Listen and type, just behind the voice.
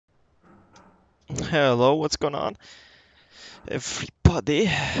Hello, what's going on, everybody?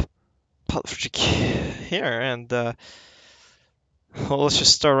 Patrick here, and well, let's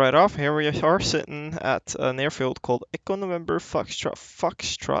just start right off. Here we are sitting at an airfield called Echo November Foxtrot.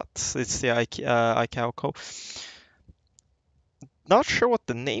 Foxtrot. It's the ICAO. Not sure what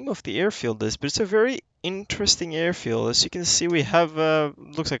the name of the airfield is, but it's a very interesting airfield. As you can see, we have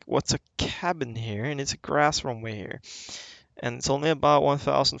looks like what's a cabin here, and it's a grass runway here. And it's only about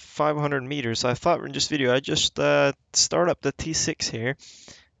 1,500 meters. So I thought in this video I'd just start up the T6 here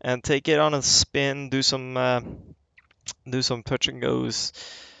and take it on a spin, do some touch and goes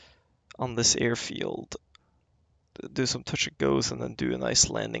on this airfield. Do some touch and goes and then do a nice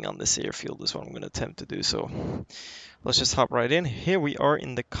landing on this airfield is what I'm going to attempt to do. So let's just hop right in. Here we are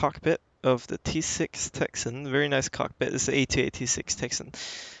in the cockpit of the T6 Texan. Very nice cockpit. It's the A2A T-6 Texan.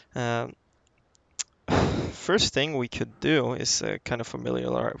 First thing we could do is kind of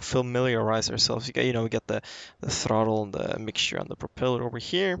familiarize ourselves. We got the throttle and the mixture on the propeller over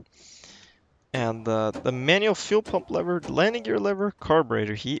here. And the manual fuel pump lever, landing gear lever,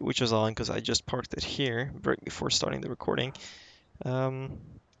 carburetor heat, which is on because I just parked it here right before starting the recording.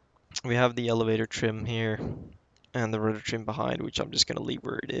 We have the elevator trim here and the rudder trim behind, which I'm just going to leave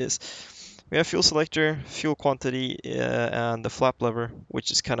where it is. We have fuel selector, fuel quantity, and the flap lever,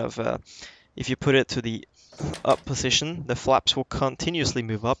 which is kind of, if you put it to the up position, the flaps will continuously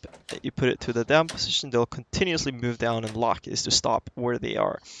move up. If you put it to the down position, they'll continuously move down, and lock is to stop where they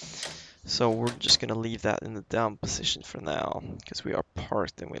are. So we're just going to leave that in the down position for now, because we are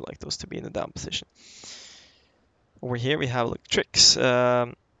parked and we like those to be in the down position. Over here we have electronics,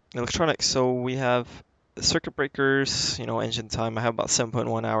 so we have the circuit breakers, engine time. I have about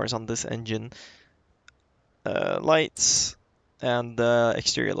 7.1 hours on this engine. Lights and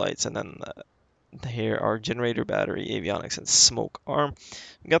exterior lights, and then here are generator, battery, avionics, and smoke arm.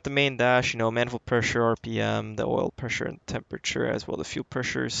 We got the main dash, manifold pressure, RPM, the oil pressure and temperature, as well the fuel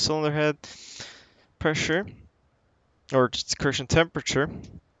pressure, cylinder head pressure, or just correction temperature,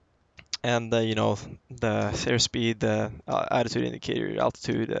 and the airspeed, the attitude indicator,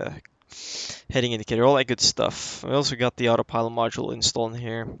 altitude, heading indicator, all that good stuff. We also got the autopilot module installed in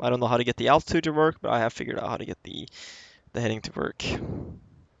here. I don't know how to get the altitude to work, but I have figured out how to get the heading to work.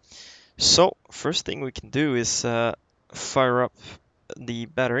 So first thing we can do is fire up the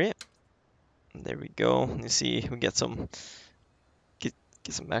battery. There we go. You see we get some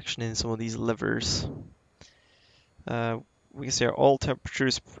some action in some of these levers. We can see our oil temperature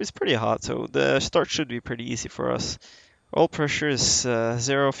is pretty hot, so the start should be pretty easy for us. Oil pressure is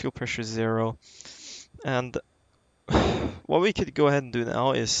 0, fuel pressure is 0, and what we could go ahead and do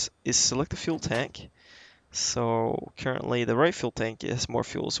now is select the fuel tank. So currently the right fuel tank has more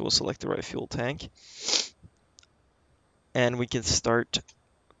fuel, so we'll select the right fuel tank. And we can start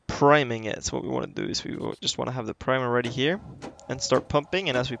priming it. So what we want to do is we just want to have the primer ready here and start pumping.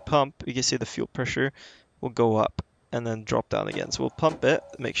 And as we pump, you can see the fuel pressure will go up and then drop down again. So we'll pump it,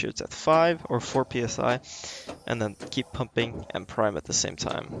 make sure it's at 5 or 4 psi, and then keep pumping and prime at the same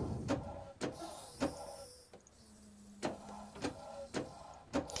time.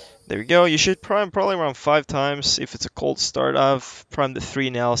 There we go. You should prime probably around 5 times if it's a cold start. I've primed it 3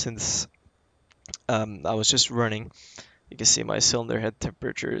 now since I was just running. You can see my cylinder head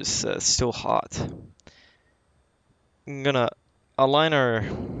temperature is still hot. I'm gonna align our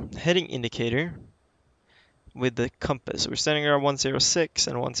heading indicator with the compass. We're standing around 106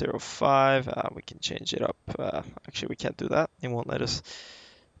 and 105. We can change it up. Actually, we can't do that. It won't let us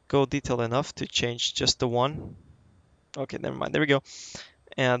go detailed enough to change just the one. Okay, never mind. There we go.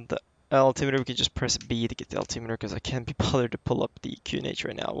 And the altimeter, we can just press B to get the altimeter because I can't be bothered to pull up the QNH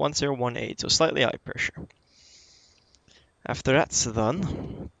right now. 1018, so slightly high pressure. After that's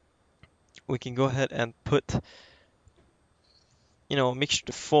done, we can go ahead and put, mixture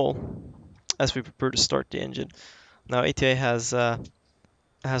to full as we prepare to start the engine. Now A2A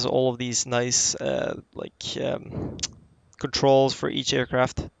has all of these nice controls for each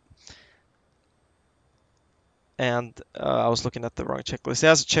aircraft. And I was looking at the wrong checklist. It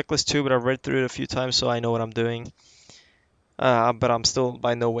has a checklist too, but I've read through it a few times, so I know what I'm doing. But I'm still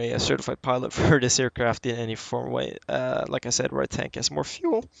by no way a certified pilot for this aircraft in any form way. Like I said, right tank has more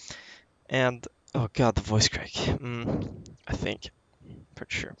fuel. And, oh god, the voice crack. I think.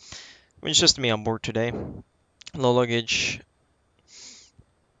 Pretty sure. I mean, it's just me on board today. Low luggage.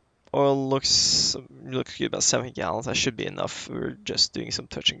 Oil looks good, about 7 gallons. That should be enough. We're just doing some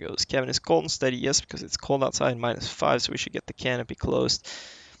touch and goes. Cabin is cold and steady, yes, because it's cold outside, -5, so we should get the canopy closed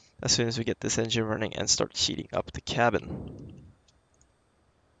as soon as we get this engine running and start heating up the cabin.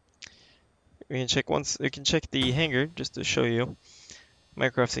 We can check the hangar just to show you.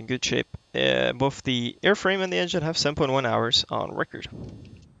 Aircraft's in good shape. Both the airframe and the engine have 7.1 hours on record.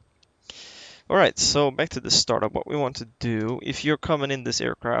 Alright, so back to the startup. What we want to do, if you're coming in this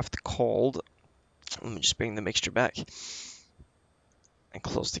aircraft called, let me just bring the mixture back and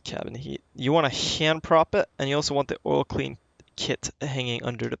close the cabin heat. You want to hand prop it, and you also want the oil clean kit hanging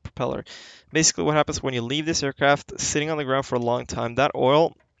under the propeller. Basically what happens when you leave this aircraft sitting on the ground for a long time, that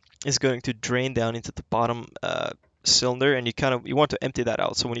oil is going to drain down into the bottom cylinder, and you want to empty that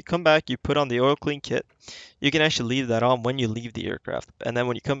out. So when you come back, you put on the oil clean kit. You can actually leave that on when you leave the aircraft, and then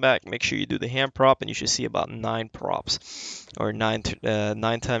when you come back, make sure you do the hand prop, and you should see about 9 props, or 9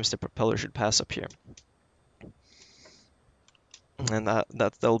 times the propeller should pass up here. And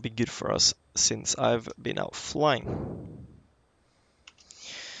that'll be good for us since I've been out flying.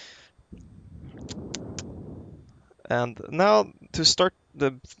 And now to start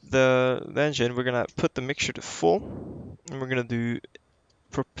the engine, we're gonna put the mixture to full, and we're gonna do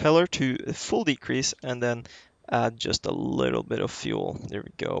propeller to a full decrease, and then add just a little bit of fuel. There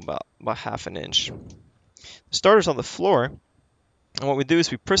we go, about half an inch. The starter's on the floor, and what we do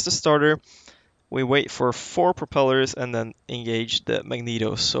is we press the starter, we wait for 4 propellers, and then engage the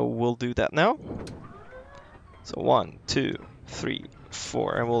magnetos. So we'll do that now. So 1, 2, 3,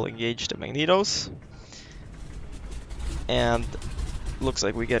 4, and we'll engage the magnetos. And looks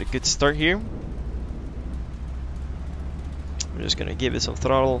like we get a good start here. We're just gonna give it some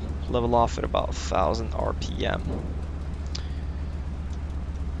throttle, level off at about 1000 RPM.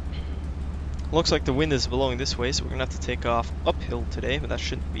 Looks like the wind is blowing this way, so we're gonna have to take off uphill today, but that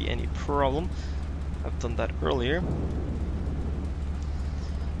shouldn't be any problem. I've done that earlier. So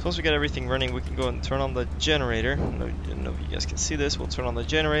once we get everything running, we can go and turn on the generator. I don't know if you guys can see this. We'll turn on the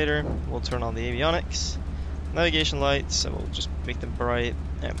generator, we'll turn on the avionics, navigation lights, and we'll just make them bright,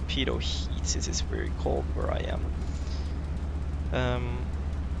 and pitot heat since it's very cold where I am.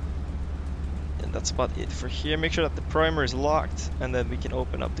 And that's about it for here. Make sure that the primer is locked, and then we can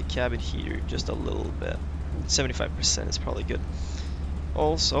open up the cabin heater just a little bit. 75% is probably good.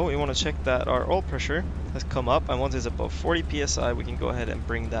 Also, we want to check that our oil pressure has come up, and once it's above 40 psi, we can go ahead and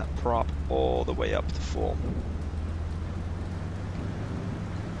bring that prop all the way up to full.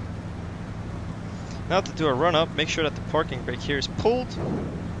 Now to do a run up, make sure that the parking brake here is pulled.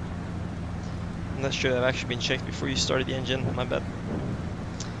 And that should have actually been checked before you started the engine, my bad.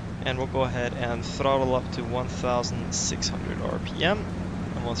 And we'll go ahead and throttle up to 1600 RPM.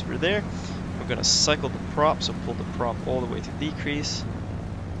 And once we're there, we're going to cycle the prop, so pull the prop all the way to decrease.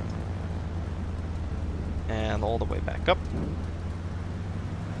 And all the way back up.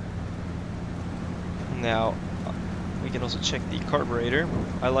 Now, we can also check the carburetor.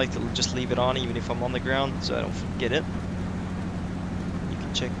 I like to just leave it on even if I'm on the ground, so I don't forget it. You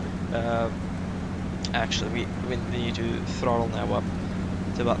can check the, actually we need to throttle now up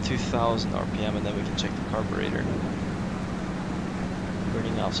to about 2000 RPM, and then we can check the carburetor,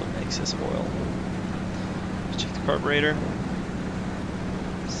 burning off some excess oil. Check the carburetor,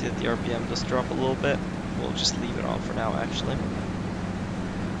 see that the RPM does drop a little bit. We'll just leave it on for now actually,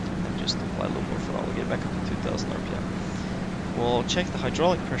 and just apply a little more throttle, get back up to 2000 RPM. We'll check the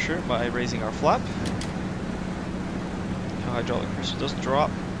hydraulic pressure by raising our flap. The hydraulic pressure does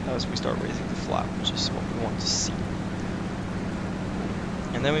drop as we start raising the flap, which is what we want to see.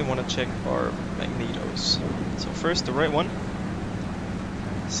 And then we want to check our magnetos. So first the right one,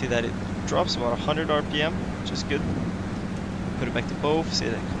 see that it drops about 100 RPM, which is good. Put it back to both, see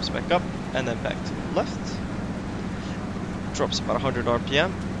that it comes back up, and then back to the left. Drops about 100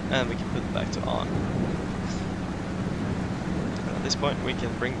 RPM, and we can put it back to on. And at this point we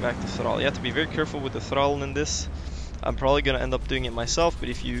can bring back the throttle. You have to be very careful with the throttle in this. I'm probably going to end up doing it myself, but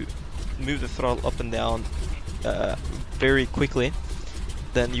if you move the throttle up and down very quickly,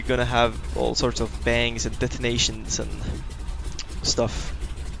 then you're going to have all sorts of bangs and detonations and stuff.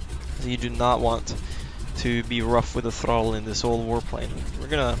 So you do not want to be rough with the throttle in this old warplane. We're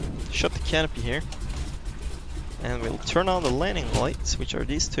going to shut the canopy here, and we'll turn on the landing lights, which are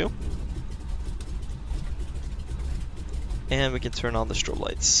these two. And we can turn on the strobe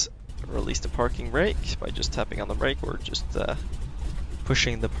lights. Release the parking brake by just tapping on the brake, or just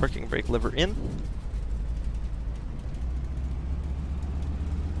pushing the parking brake lever in.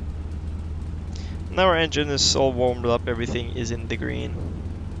 Now our engine is all warmed up, everything is in the green.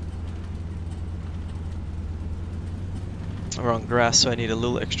 We're on grass, so I need a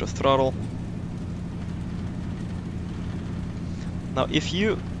little extra throttle. Now if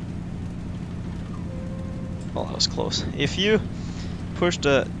you... well, that was close. If you push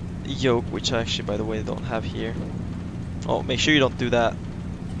the yoke, which I actually, by the way, don't have here. Oh, make sure you don't do that.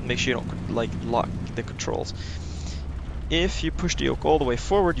 Make sure you don't like lock the controls. if you push the yoke all the way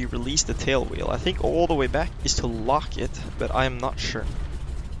forward, you release the tail wheel. I think all the way back is to lock it, but I am not sure.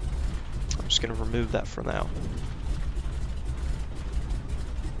 I'm just going to remove that for now.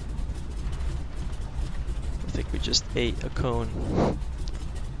 I think we just ate a cone.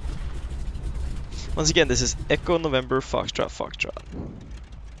 Once again, this is Echo November Foxtrot Foxtrot.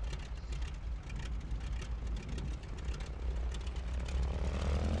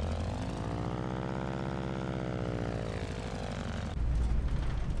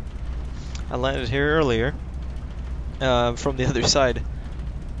 I landed here earlier from the other side,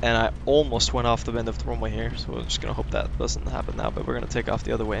 and I almost went off the bend of the runway here, so we're just gonna hope that doesn't happen now, but we're gonna take off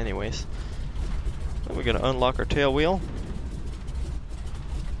the other way anyways. And we're gonna unlock our tail wheel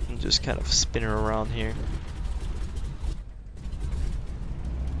and just kind of spin her around here.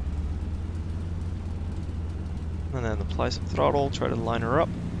 And then apply some throttle, try to line her up.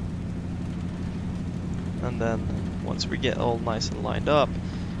 And then once we get all nice and lined up,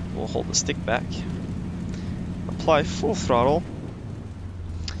 we'll hold the stick back, apply full throttle.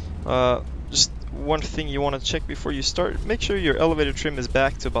 Just one thing you want to check before you start, make sure your elevator trim is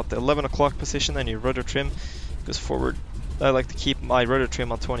back to about the 11 o'clock position, and your rudder trim goes forward. I like to keep my rudder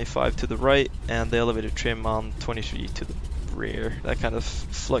trim on 25 to the right and the elevator trim on 23 to the rear. That kind of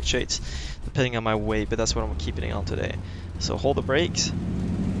fluctuates depending on my weight, but that's what I'm keeping on today. So hold the brakes,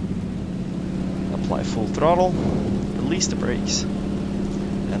 apply full throttle, release the brakes,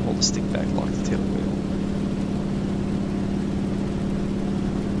 and hold the stick back, lock the tail wheel.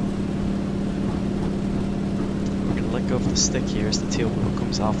 We're going to let go of the stick here as the tail wheel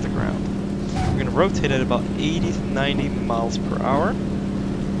comes off the ground. We're going to rotate at about 80 to 90 miles per hour.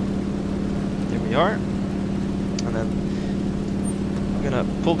 There we are. And then I'm going to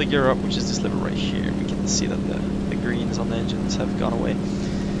pull the gear up, which is this lever right here. We can see that the greens on the engines have gone away.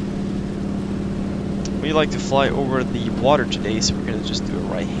 We like to fly over the water today, so we're going to just do a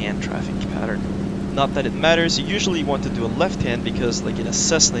right-hand traffic pattern. Not that it matters, you usually want to do a left-hand because, like in a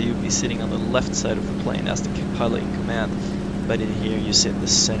Cessna, you'd be sitting on the left side of the plane as the pilot in command. But in here, you sit in the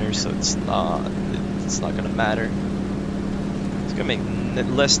center, so it's not going to matter. It's going to make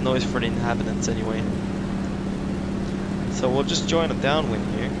less noise for the inhabitants anyway. So we'll just join a downwind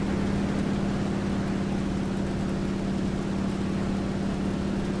here.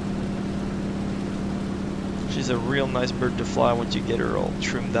 She's a real nice bird to fly once you get her all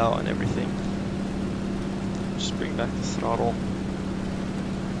trimmed out and everything. Just bring back the throttle.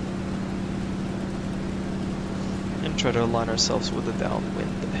 And try to align ourselves with the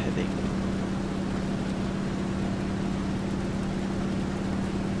downwind heading.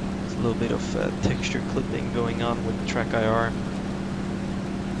 There's a little bit of texture clipping going on with track IR.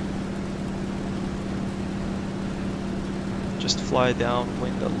 Just fly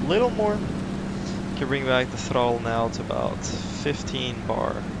downwind a little more. You can bring back the throttle now to about 15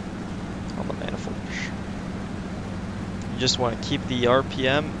 bar on the manifold. You just want to keep the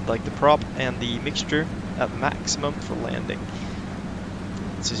RPM, like the prop and the mixture, at maximum for landing.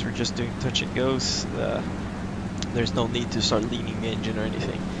 Since we're just doing touch and goes, there's no need to start leaning the engine or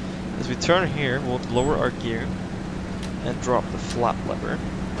anything. As we turn here, we'll lower our gear and drop the flap lever.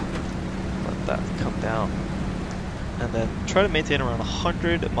 Let that come down. And then try to maintain around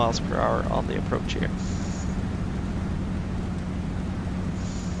 100 miles per hour on the approach here.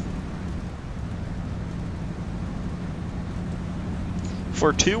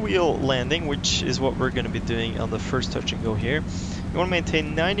 For two-wheel landing, which is what we're going to be doing on the first touch and go here, you want to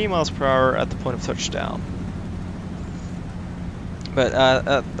maintain 90 miles per hour at the point of touchdown. But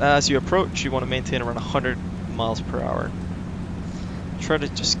as you approach, you want to maintain around 100 miles per hour. Try to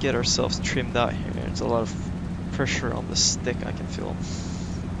just get ourselves trimmed out here. There's a lot of pressure on the stick, I can feel.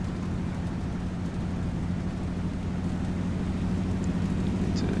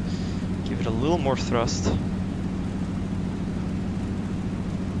 To give it a little more thrust.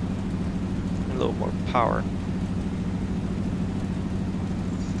 A little more power.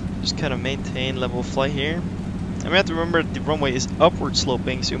 Just kind of maintain level flight here. And we have to remember the runway is upward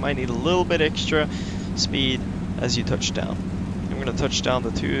sloping, so you might need a little bit extra speed as you touch down. I'm going to touch down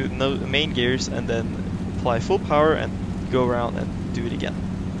the two main gears and then apply full power and go around and do it again.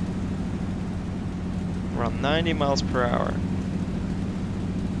 Around 90 miles per hour.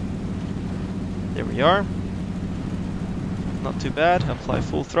 There we are. Not too bad. Apply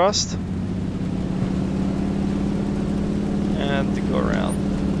full thrust. And to go around.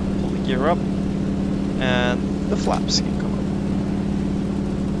 Pull the gear up. And the flaps can come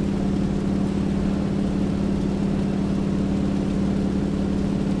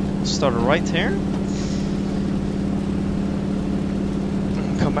up. Start a right here.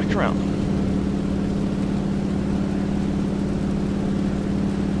 Come back around.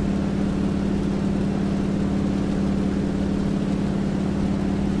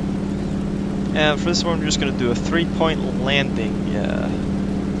 And for this one, we're just going to do a 3-point landing.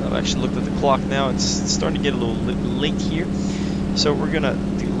 I've actually looked at the clock now. It's starting to get a little late here. So we're going to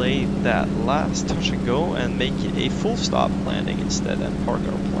delay that last touch and go and make it a full stop landing instead, and park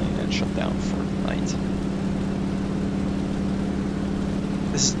our plane and shut down for the night.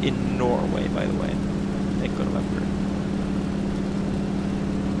 This is in Norway, by the way. Echo November.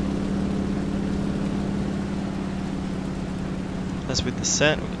 As with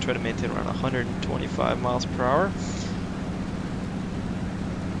descent, we can try to maintain around 125 miles per hour.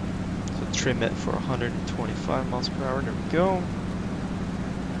 So trim it for 125 miles per hour. There we go.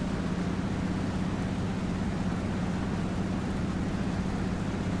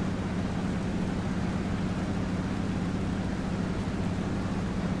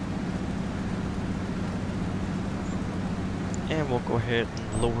 And we'll go ahead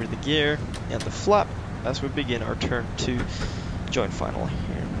and lower the gear and the flap as we begin our turn to join final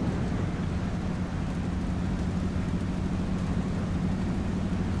here.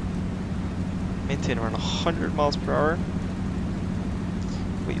 Maintain around 100 miles per hour.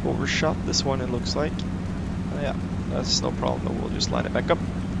 We overshot this one, it looks like. Oh, yeah, that's no problem, we'll just line it back up.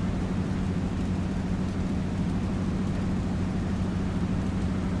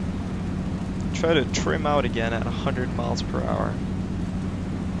 Try to trim out again at 100 miles per hour.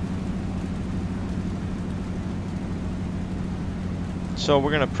 So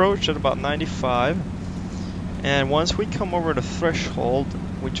we're going to approach at about 95, and once we come over the threshold,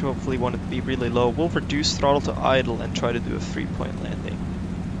 which hopefully won't be really low, we'll reduce throttle to idle and try to do a 3-point landing.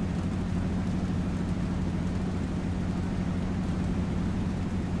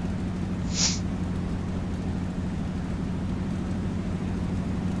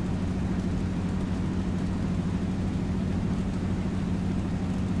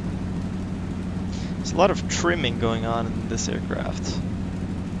 There's a lot of trimming going on in this aircraft.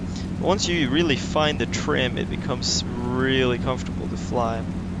 Once you really find the trim, it becomes really comfortable to fly.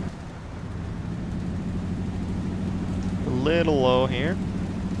 A little low here.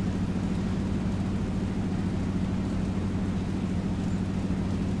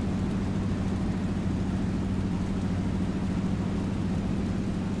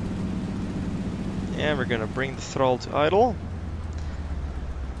 And we're gonna bring the throttle to idle.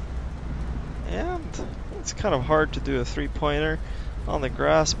 And it's kind of hard to do a 3-pointer on the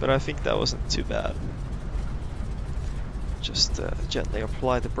grass, but I think that wasn't too bad. Just gently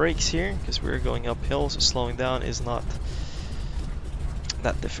apply the brakes here, because we're going uphill, so slowing down is not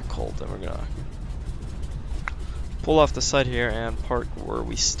that difficult. And we're gonna pull off the side here and park where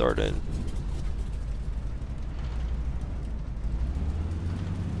we started.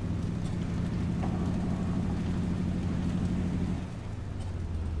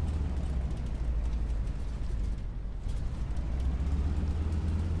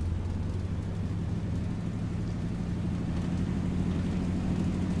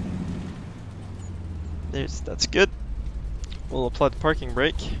 That's good. We'll apply the parking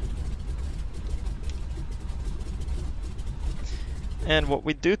brake. And what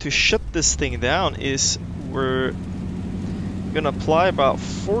we do to shut this thing down is we're gonna apply about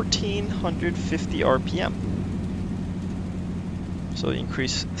 1450 RPM. So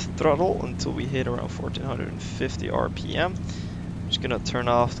increase throttle until we hit around 1450 RPM. I'm just gonna turn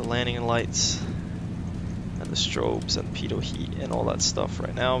off the landing lights and the strobes and pitot heat and all that stuff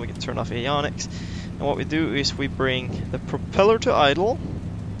right now. We can turn off avionics. And what we do is we bring the propeller to idle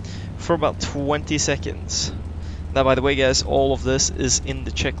for about 20 seconds. Now, by the way, guys, all of this is in the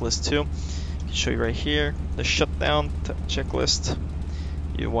checklist too. I can show you right here, the shutdown checklist.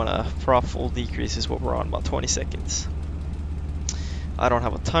 You want to prop full decrease is what we're on, about 20 seconds. I don't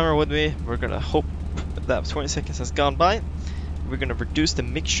have a timer with me. We're going to hope that 20 seconds has gone by. We're going to reduce the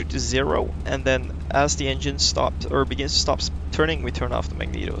mixture to 0, and then as the engine stops or begins to stop turning, we turn off the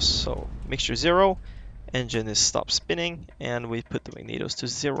magnetos. So mixture 0, engine is stopped spinning, and we put the magnetos to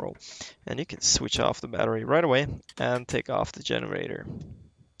 0. And you can switch off the battery right away and take off the generator.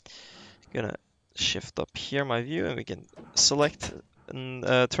 Gonna shift up here my view, and we can select and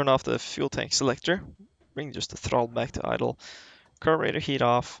turn off the fuel tank selector. Bring just the throttle back to idle. Carburetor heat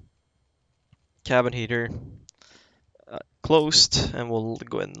off. Cabin heater closed, and we'll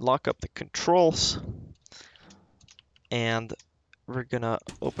go ahead and lock up the controls. And we're gonna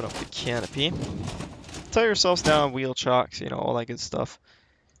open up the canopy. Tie yourselves down, wheel chocks, you know, all that good stuff.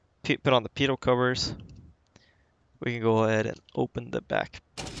 Put on the pitot covers. We can go ahead and open the back.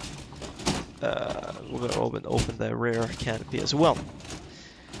 We're gonna open the rear canopy as well.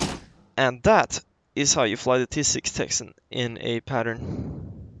 And that is how you fly the T-6 Texan in a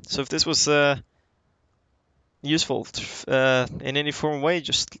pattern. So if this was useful in any form of way,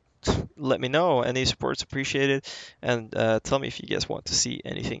 just let me know. Any support's appreciated, and tell me if you guys want to see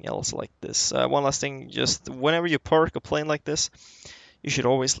anything else like this. One last thing, just whenever you park a plane like this, you should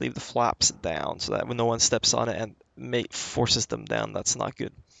always leave the flaps down so that when no one steps on it and forces them down, that's not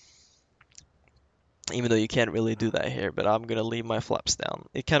good. Even though you can't really do that here, but I'm gonna leave my flaps down.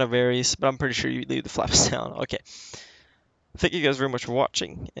 It kind of varies, but I'm pretty sure you leave the flaps down. Okay. Thank you guys very much for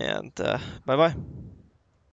watching, and bye bye.